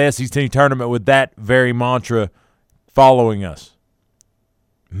go into the SEC tournament with that very mantra following us.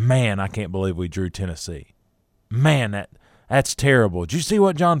 Man, I can't believe we drew Tennessee. Man, that's terrible. Did you see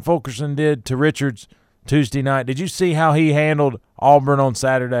what John Fulkerson did to Richards Tuesday night? Did you see how he handled Auburn on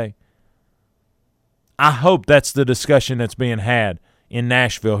Saturday? I hope that's the discussion that's being had in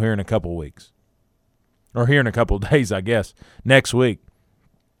Nashville here in a couple weeks. Or here in a couple of days, I guess, next week.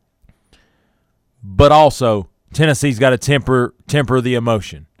 But also, Tennessee's got to temper the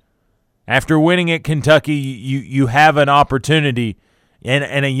emotion. After winning at Kentucky, you have an opportunity,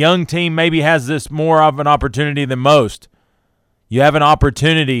 and a young team maybe has this more of an opportunity than most. You have an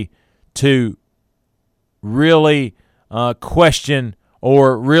opportunity to really question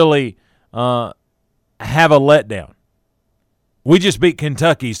or really have a letdown. We just beat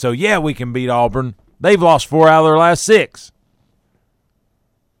Kentucky, so yeah, we can beat Auburn. They've lost 4 out of their last 6.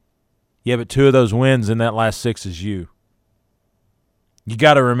 Yeah, but 2 of those wins in that last 6 is you. You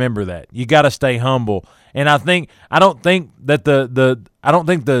got to remember that. You got to stay humble. And I don't think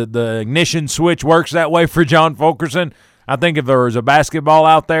the ignition switch works that way for John Fulkerson. I think if there was a basketball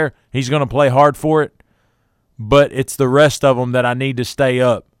out there, he's going to play hard for it. But it's the rest of them that I need to stay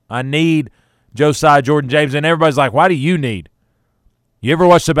up. I need Josiah Jordan James, and everybody's like, why do you need? You ever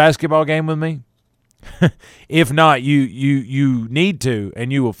watch the basketball game with me? If not, you need to,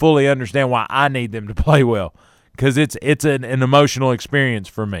 and you will fully understand why I need them to play well, because it's an emotional experience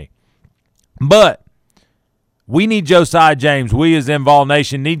for me. But We need Josiah James. We as in Vol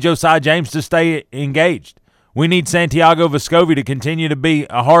Nation need Josiah James to stay engaged. We need Santiago Vescovi to continue to be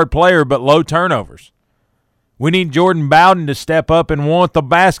a hard player but low turnovers. We need Jordan Bowden to step up and want the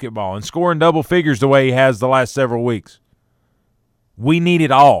basketball and score in double figures the way he has the last several weeks. We need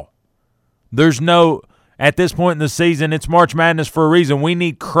it all. There's no, at this point in the season, it's March Madness for a reason. We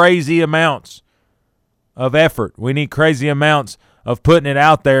need crazy amounts of effort. We need crazy amounts of putting it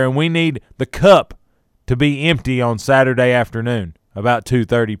out there, and we need the cup to be empty on Saturday afternoon about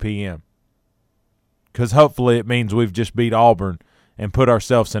 2:30 p.m. because hopefully it means we've just beat Auburn and put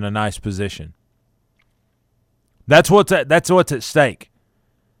ourselves in a nice position. That's what's at stake.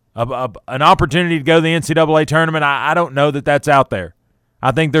 An opportunity to go to the NCAA tournament, I don't know that that's out there.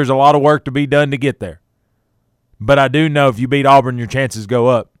 I think there's a lot of work to be done to get there. But I do know if you beat Auburn, your chances go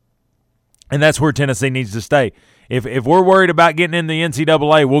up. And that's where Tennessee needs to stay. If we're worried about getting in the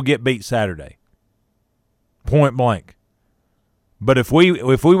NCAA, we'll get beat Saturday. Point blank. But if we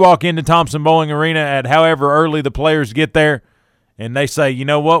walk into Thompson Bowling Arena at however early the players get there and they say, you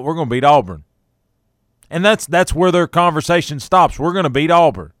know what, we're going to beat Auburn. And that's where their conversation stops. We're going to beat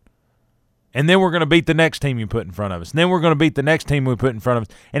Auburn. And then we're going to beat the next team you put in front of us. And then we're going to beat the next team we put in front of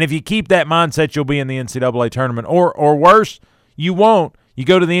us. And if you keep that mindset, you'll be in the NCAA tournament. Or worse, you won't. You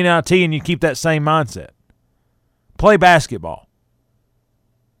go to the NIT and you keep that same mindset. Play basketball.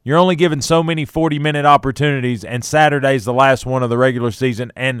 You're only given so many 40-minute opportunities, and Saturday's the last one of the regular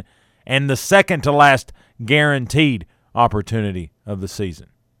season and the second to last guaranteed opportunity of the season.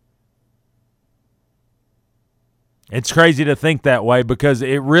 It's crazy to think that way because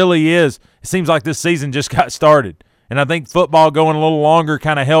it really is. It seems like this season just got started. And I think football going a little longer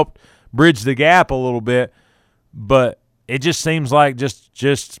kind of helped bridge the gap a little bit. But it just seems like just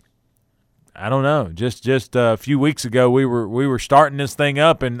I don't know, just a few weeks ago we were starting this thing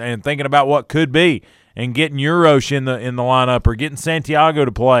up and thinking about what could be and getting Urosh in the lineup or getting Santiago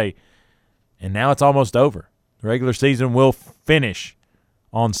to play. And now it's almost over. The regular season will finish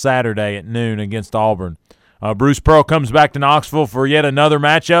on Saturday at noon against Auburn. Bruce Pearl comes back to Knoxville for yet another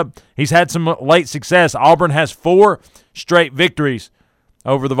matchup. He's had some late success. Auburn has 4 straight victories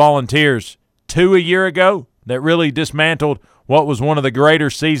over the Volunteers. 2 a year ago that really dismantled what was one of the greater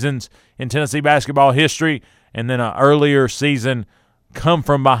seasons in Tennessee basketball history, and then an earlier season come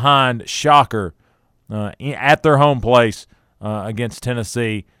from behind shocker at their home place against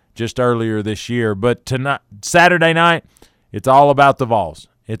Tennessee just earlier this year. But tonight, Saturday night, it's all about the Vols.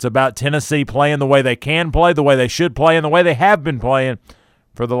 It's about Tennessee playing the way they can play, the way they should play, and the way they have been playing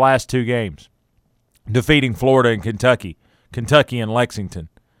for the last 2 games, defeating Florida and Kentucky and Lexington.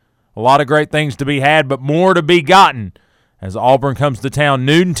 A lot of great things to be had, but more to be gotten as Auburn comes to town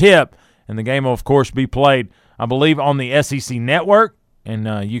noon tip, and the game will, of course, be played, I believe, on the SEC Network,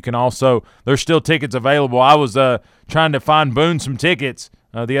 and you can also – there's still tickets available. I was trying to find Boone some tickets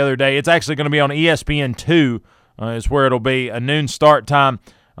the other day. It's actually going to be on ESPN2 is where it'll be, a noon start time,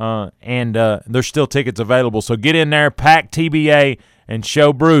 and there's still tickets available. So get in there, pack TBA, and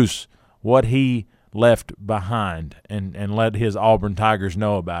show Bruce what he left behind and let his Auburn Tigers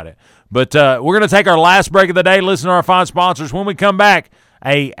know about it. But we're going to take our last break of the day, listen to our fine sponsors. When we come back,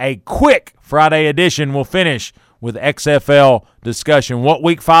 a quick Friday edition will finish with XFL discussion, what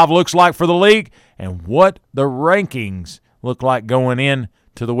Week 5 looks like for the league and what the rankings look like going in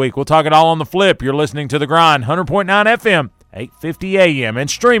to the week. We'll talk it all on the flip. You're listening to The Grind, 100.9 FM, 850 AM, and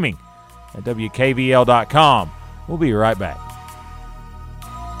streaming at WKVL.com. We'll be right back.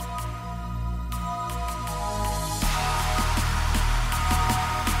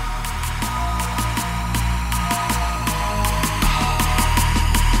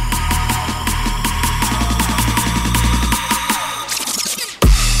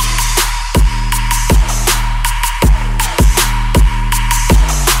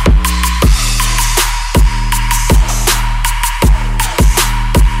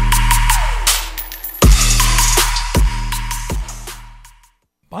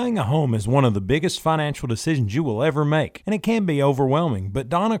 Buying a home is one of the biggest financial decisions you will ever make, and it can be overwhelming, but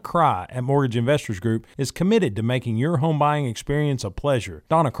Donna Cry at Mortgage Investors Group is committed to making your home buying experience a pleasure.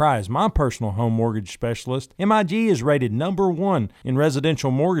 Donna Cry is my personal home mortgage specialist. MIG is rated #1 in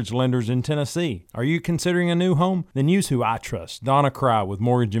residential mortgage lenders in Tennessee. Are you considering a new home? Then use who I trust, Donna Cry with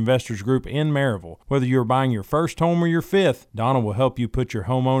Mortgage Investors Group in Maryville. Whether you're buying your first home or your 5th, Donna will help you put your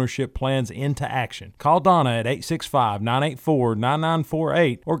home ownership plans into action. Call Donna at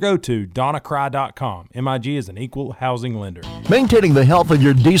 865-984-9948 or go to donnacry.com. MIG is an equal housing lender. Maintaining the health of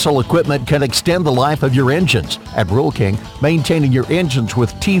your diesel equipment can extend the life of your engines. At Rural King, maintaining your engines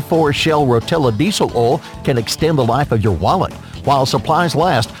with T4 Shell Rotella diesel oil can extend the life of your wallet. While supplies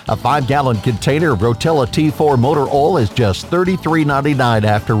last, a 5-gallon container of Rotella T4 motor oil is just $33.99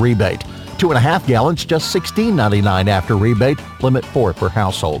 after rebate. 2.5 gallons, just $16.99 after rebate, limit 4 per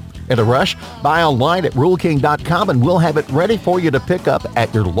household. In a rush, buy online at RuleKing.com and we'll have it ready for you to pick up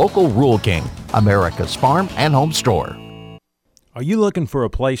at your local Rule King, America's farm and home store. Are you looking for a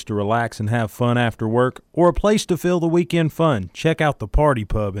place to relax and have fun after work, or a place to fill the weekend fun? Check out the Party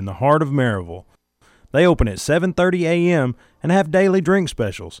Pub in the heart of Maryville. They open at 7:30 a.m. and have daily drink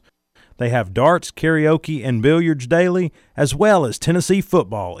specials. They have darts, karaoke, and billiards daily, as well as Tennessee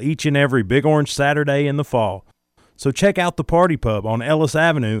football each and every Big Orange Saturday in the fall. So check out the Party Pub on Ellis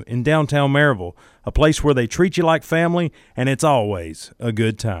Avenue in downtown Maryville, a place where they treat you like family, and it's always a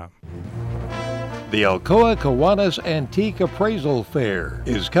good time. The Alcoa Kiwanis Antique Appraisal Fair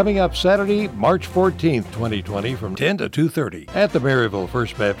is coming up Saturday, March 14th, 2020 from 10 to 2:30 at the Maryville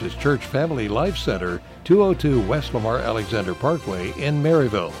First Baptist Church Family Life Center, 202 West Lamar Alexander Parkway in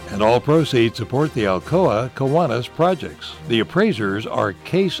Maryville. And all proceeds support the Alcoa Kiwanis projects. The appraisers are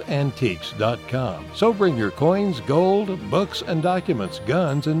CaseAntiques.com. So bring your coins, gold, books and documents,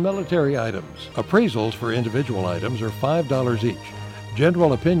 guns, and military items. Appraisals for individual items are $5 each.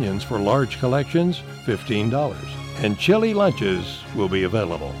 General opinions for large collections, $15. And chili lunches will be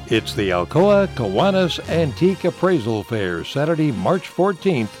available. It's the Alcoa Kiwanis Antique Appraisal Fair, Saturday, March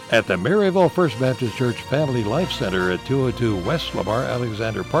 14th at the Maryville First Baptist Church Family Life Center at 202 West Lamar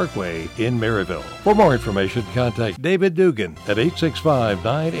Alexander Parkway in Maryville. For more information, contact David Dugan at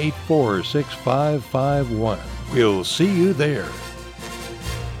 865-984-6551. We'll see you there.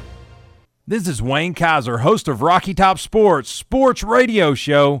 This is Wayne Kaiser, host of Rocky Top Sports radio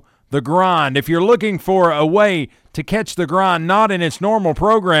show, The Grind. If you're looking for a way to catch The Grind not in its normal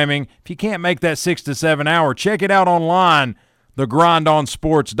programming, if you can't make that 6 to 7 hour, check it out online,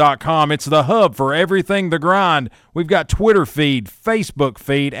 thegrindonsports.com. It's the hub for everything The Grind. We've got Twitter feed, Facebook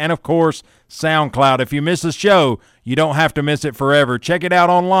feed, and, of course, SoundCloud. If you miss a show, you don't have to miss it forever. Check it out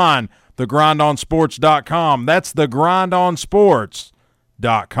online, thegrindonsports.com. That's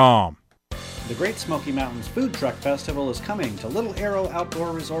thegrindonsports.com. The Great Smoky Mountains Food Truck Festival is coming to Little Arrow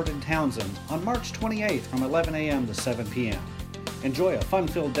Outdoor Resort in Townsend on March 28th from 11 a.m. to 7 p.m. Enjoy a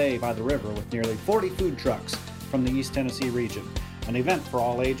fun-filled day by the river with nearly 40 food trucks from the East Tennessee region. An event for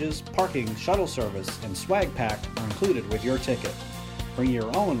all ages, parking, shuttle service, and swag pack are included with your ticket. Bring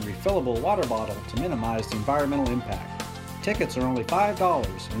your own refillable water bottle to minimize the environmental impact. Tickets are only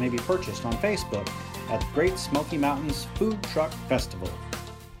 $5 and may be purchased on Facebook at Great Smoky Mountains Food Truck Festival.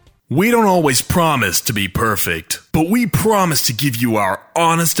 We don't always promise to be perfect, but we promise to give you our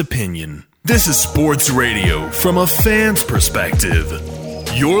honest opinion. This is sports radio from a fan's perspective.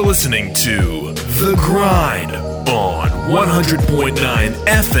 You're listening to The Grind on 100.9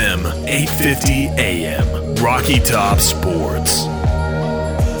 FM, 850 AM, Rocky Top Sports.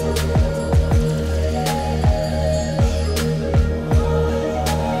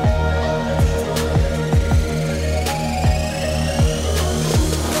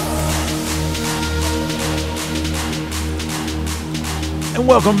 And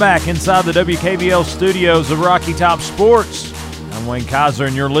welcome back inside the WKVL studios of Rocky Top Sports. I'm Wayne Kaiser,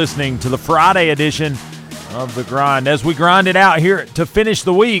 and you're listening to the Friday edition of The Grind. As we grind it out here to finish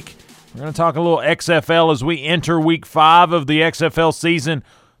the week, we're going to talk a little XFL as we enter Week 5 of the XFL season.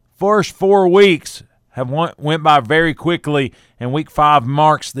 First 4 weeks have went by very quickly, and Week 5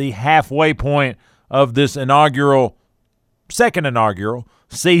 marks the halfway point of this second inaugural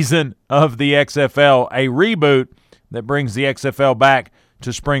season of the XFL, a reboot that brings the XFL back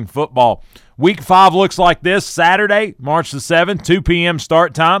to spring football. Week 5 looks like this: Saturday, March the 7th, 2 p.m.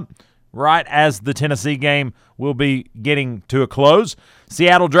 start time, right as the Tennessee game will be getting to a close.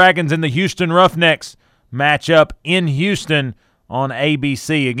 Seattle Dragons and the Houston Roughnecks match up in Houston on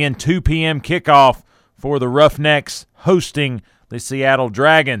ABC. Again, 2 p.m. kickoff for the Roughnecks hosting the Seattle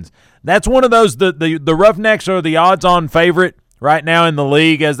Dragons. That's one of those, the Roughnecks are the odds-on favorite right now in the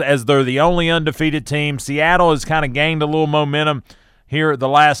league as they're the only undefeated team. Seattle has kind of gained a little momentum here the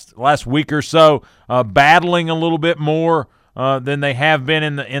last week or so, battling a little bit more than they have been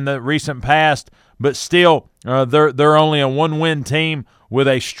in the recent past, but still they're only a 1-win team with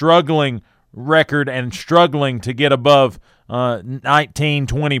a struggling record and struggling to get above 19,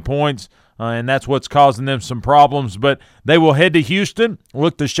 20 points, and that's what's causing them some problems. But they will head to Houston,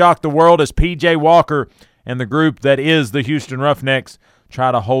 look to shock the world as P.J. Walker and the group that is the Houston Roughnecks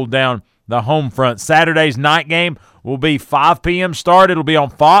try to hold down the home front. Saturday's night game will be 5 p.m. start. It'll be on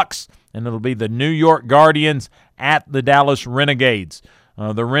Fox, and it'll be the New York Guardians at the Dallas Renegades.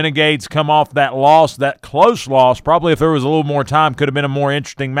 The Renegades come off that loss, that close loss. Probably if there was a little more time, could have been a more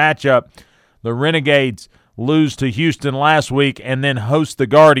interesting matchup. The Renegades lose to Houston last week and then host the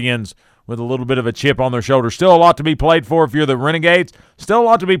Guardians with a little bit of a chip on their shoulder. Still a lot to be played for if you're the Renegades. Still a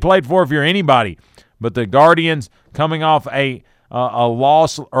lot to be played for if you're anybody. But the Guardians coming off a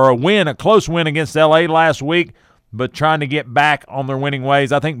loss or a win, a close win against L.A. last week, but trying to get back on their winning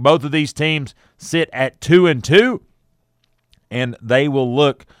ways. I think both of these teams sit at 2-2, and they will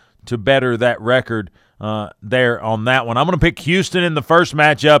look to better that record there on that one. I'm going to pick Houston in the first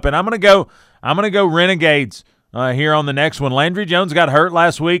matchup, and I'm going to go Renegades here on the next one. Landry Jones got hurt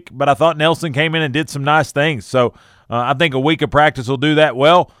last week, but I thought Nelson came in and did some nice things. So I think a week of practice will do that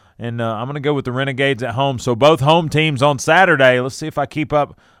well, and I'm going to go with the Renegades at home. So both home teams on Saturday. Let's see if I keep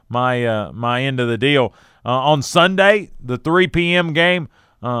up my end of the deal. On Sunday, the 3 p.m. game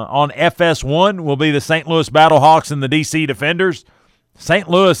on FS1 will be the St. Louis Battlehawks and the DC Defenders. St.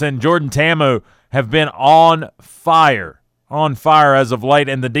 Louis and Jordan Ta'amu have been on fire as of late,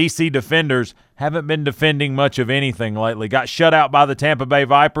 and the DC Defenders haven't been defending much of anything lately. Got shut out by the Tampa Bay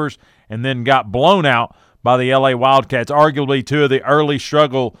Vipers and then got blown out by the LA Wildcats, arguably two of the early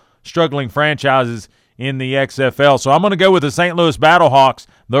struggling franchises in the XFL. So I'm going to go with the St. Louis Battlehawks,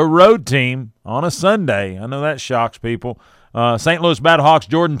 the road team, on a Sunday. I know that shocks people. St. Louis Battlehawks,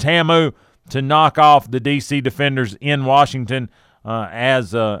 Jordan Ta'amu to knock off the DC Defenders in Washington.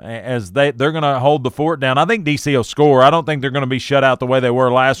 As they're going to hold the fort down. I think DC will score. I don't think they're going to be shut out the way they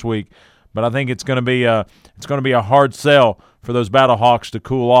were last week, but I think it's going to be a hard sell for those Battlehawks to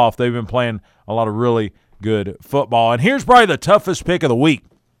cool off. They've been playing a lot of really good football. And here's probably the toughest pick of the week.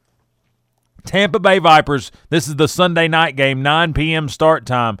 Tampa Bay Vipers. This is the Sunday night game, 9 p.m. start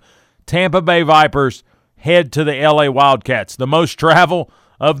time. Tampa Bay Vipers head to the LA Wildcats. The most travel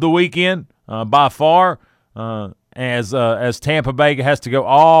of the weekend by far. As Tampa Bay has to go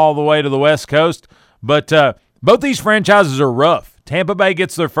all the way to the West Coast. But both these franchises are rough. Tampa Bay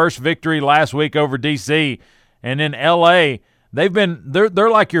gets their first victory last week over DC, and in L.A., they're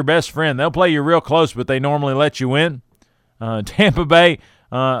like your best friend. They'll play you real close, but they normally let you win. Tampa Bay,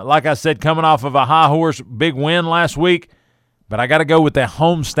 like I said, coming off of a high horse big win last week, but I got to go with the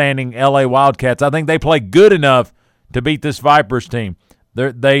homestanding L.A. Wildcats. I think they play good enough to beat this Vipers team.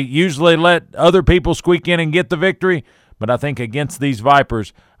 They usually let other people squeak in and get the victory, but I think against these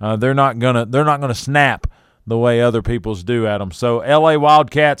Vipers, they're not gonna snap the way other people's do at them. So LA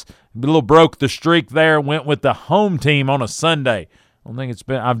Wildcats a little broke the streak there. Went with the home team on a Sunday. I don't think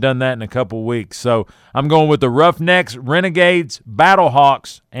I've done that in a couple weeks. So I'm going with the Roughnecks, Renegades,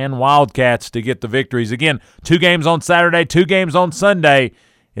 Battlehawks, and Wildcats to get the victories. Again, 2 games on Saturday, 2 games on Sunday.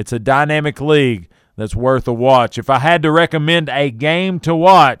 It's a dynamic league that's worth a watch. If I had to recommend a game to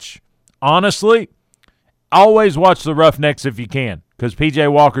watch, honestly, always watch the Roughnecks if you can, because P.J.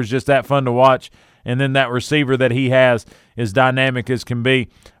 Walker's just that fun to watch, and then that receiver that he has is dynamic as can be.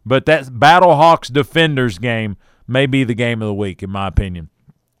 But that Battlehawks Defenders game may be the game of the week, in my opinion.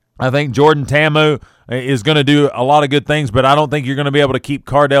 I think Jordan Ta'amu is going to do a lot of good things, but I don't think you're going to be able to keep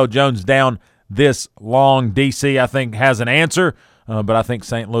Cardale Jones down this long. DC, I think, has an answer. But I think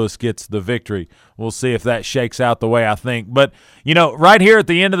St. Louis gets the victory. We'll see if that shakes out the way I think. But, right here at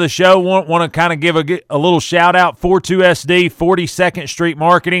the end of the show, want to kind of give a little shout-out, 42SD, 42nd Street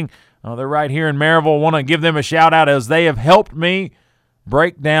Marketing. They're right here in Maryville. Want to give them a shout-out as they have helped me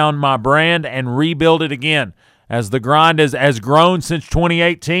break down my brand and rebuild it again. As the grind has grown since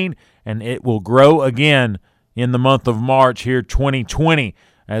 2018, and it will grow again in the month of March here, 2020.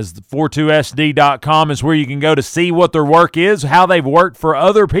 As the 42sd.com is where you can go to see what their work is, how they've worked for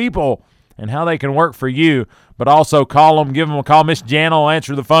other people, and how they can work for you. But also call them, give them a call. Miss Jana will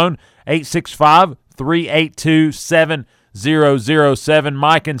answer the phone, 865-382-7007.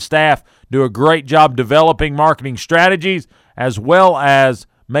 Mike and staff do a great job developing marketing strategies as well as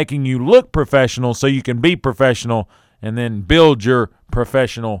making you look professional so you can be professional and then build your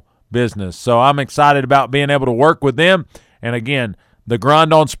professional business. So I'm excited about being able to work with them. And again,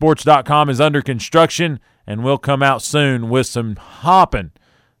 thegrindonsports.com is under construction, and we'll come out soon with some hopping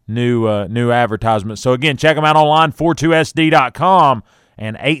new advertisements. So, again, check them out online, 42sd.com,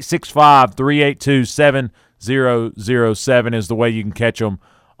 and 865-382-7007 is the way you can catch them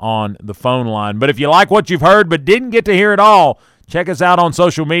on the phone line. But if you like what you've heard but didn't get to hear it all, check us out on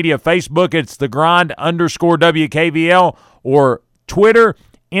social media. Facebook, it's @WKVL, or Twitter,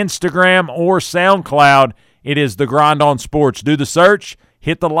 Instagram, or SoundCloud. It is The Grind on Sports. Do the search,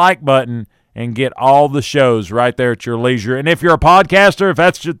 hit the like button, and get all the shows right there at your leisure. And if you're a podcaster, if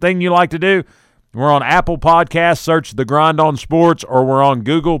that's the thing you like to do, we're on Apple Podcasts, search The Grind on Sports, or we're on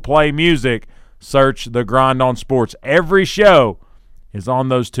Google Play Music, search The Grind on Sports. Every show is on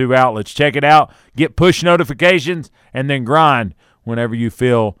those 2 outlets. Check it out, get push notifications, and then grind whenever you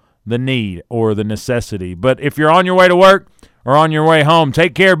feel the need or the necessity. But if you're on your way to work or on your way home,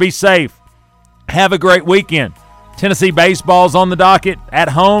 take care, be safe, have a great weekend. Tennessee baseball's on the docket at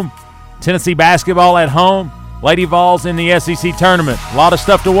home, Tennessee basketball at home, Lady Vols in the SEC Tournament. A lot of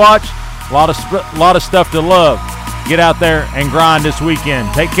stuff to watch, a lot of stuff to love. Get out there and grind this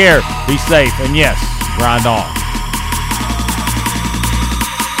weekend. Take care, be safe, and yes, grind on.